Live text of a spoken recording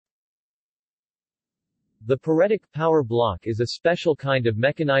The Puretic power block is a special kind of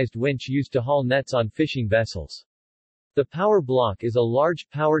mechanized winch used to haul nets on fishing vessels. The power block is a large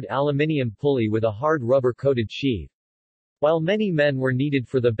powered aluminium pulley with a hard rubber-coated sheath. While many men were needed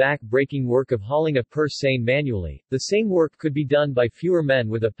for the back-breaking work of hauling a purse seine manually, the same work could be done by fewer men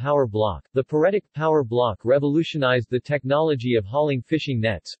with a power block. The Puretic power block revolutionized the technology of hauling fishing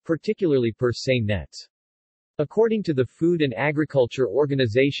nets, particularly purse seine nets. According to the Food and Agriculture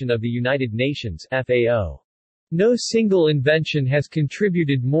Organization of the United Nations (FAO), no single invention has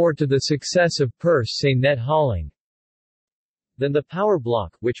contributed more to the success of purse seine net hauling than the power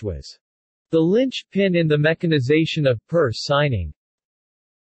block, which was the linchpin in the mechanization of purse seining.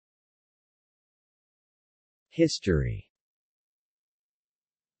 History.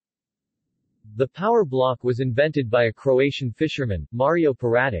 The power block was invented by a Croatian fisherman, Mario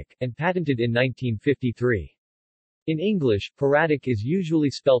Puretic, and patented in 1953. In English, Puretic is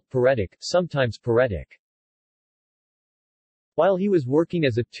usually spelt Puretic, sometimes Puretic. While he was working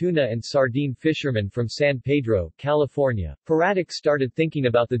as a tuna and sardine fisherman from San Pedro, California, Puretic started thinking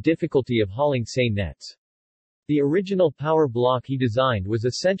about the difficulty of hauling seine nets. The original power block he designed was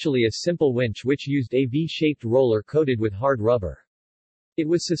essentially a simple winch which used a V-shaped roller coated with hard rubber. It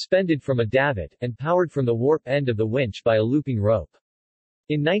was suspended from a davit, and powered from the warp end of the winch by a looping rope.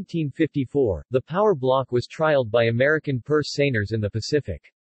 In 1954, the power block was trialed by American purse seiners in the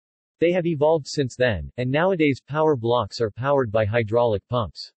Pacific. They have evolved since then, and nowadays power blocks are powered by hydraulic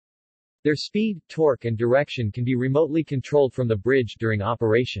pumps. Their speed, torque and direction can be remotely controlled from the bridge during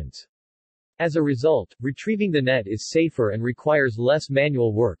operations. As a result, retrieving the net is safer and requires less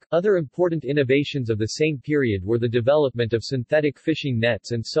manual work. Other important innovations of the same period were the development of synthetic fishing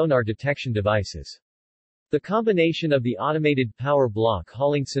nets and sonar detection devices. The combination of the automated power block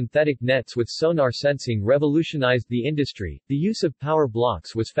hauling synthetic nets with sonar sensing revolutionized the industry. The use of power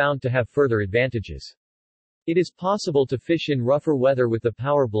blocks was found to have further advantages. It is possible to fish in rougher weather with the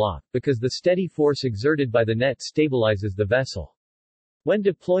power block, because the steady force exerted by the net stabilizes the vessel. When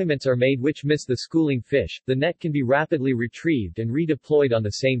deployments are made which miss the schooling fish, the net can be rapidly retrieved and redeployed on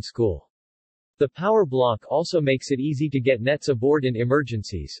the same school. The power block also makes it easy to get nets aboard in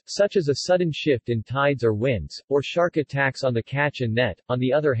emergencies, such as a sudden shift in tides or winds, or shark attacks on the catch and net. On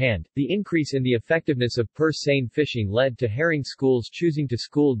the other hand, the increase in the effectiveness of purse seine fishing led to herring schools choosing to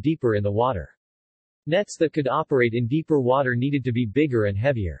school deeper in the water. Nets that could operate in deeper water needed to be bigger and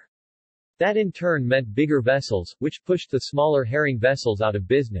heavier. That in turn meant bigger vessels, which pushed the smaller herring vessels out of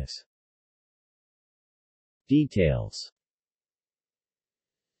business. Details.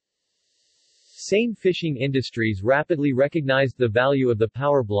 Seine fishing industries rapidly recognized the value of the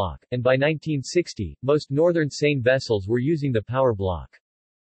power block, and by 1960, most northern Seine vessels were using the power block.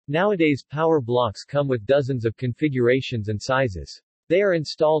 Nowadays power blocks come with dozens of configurations and sizes. They are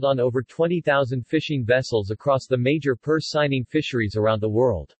installed on over 20,000 fishing vessels across the major purse seining fisheries around the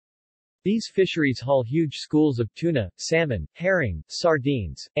world. These fisheries haul huge schools of tuna, salmon, herring,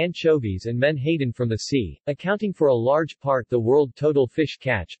 sardines, anchovies and menhaden from the sea, accounting for a large part the world total fish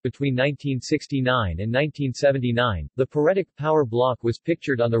catch. Between 1969 and 1979, the Puretic power block was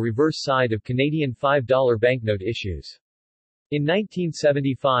pictured on the reverse side of Canadian $5 banknote issues. In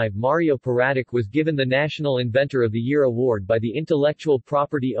 1975, Mario Puretic was given the National Inventor of the Year award by the Intellectual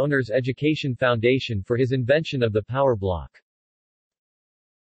Property Owners Education Foundation for his invention of the power block.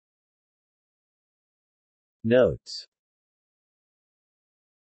 Notes.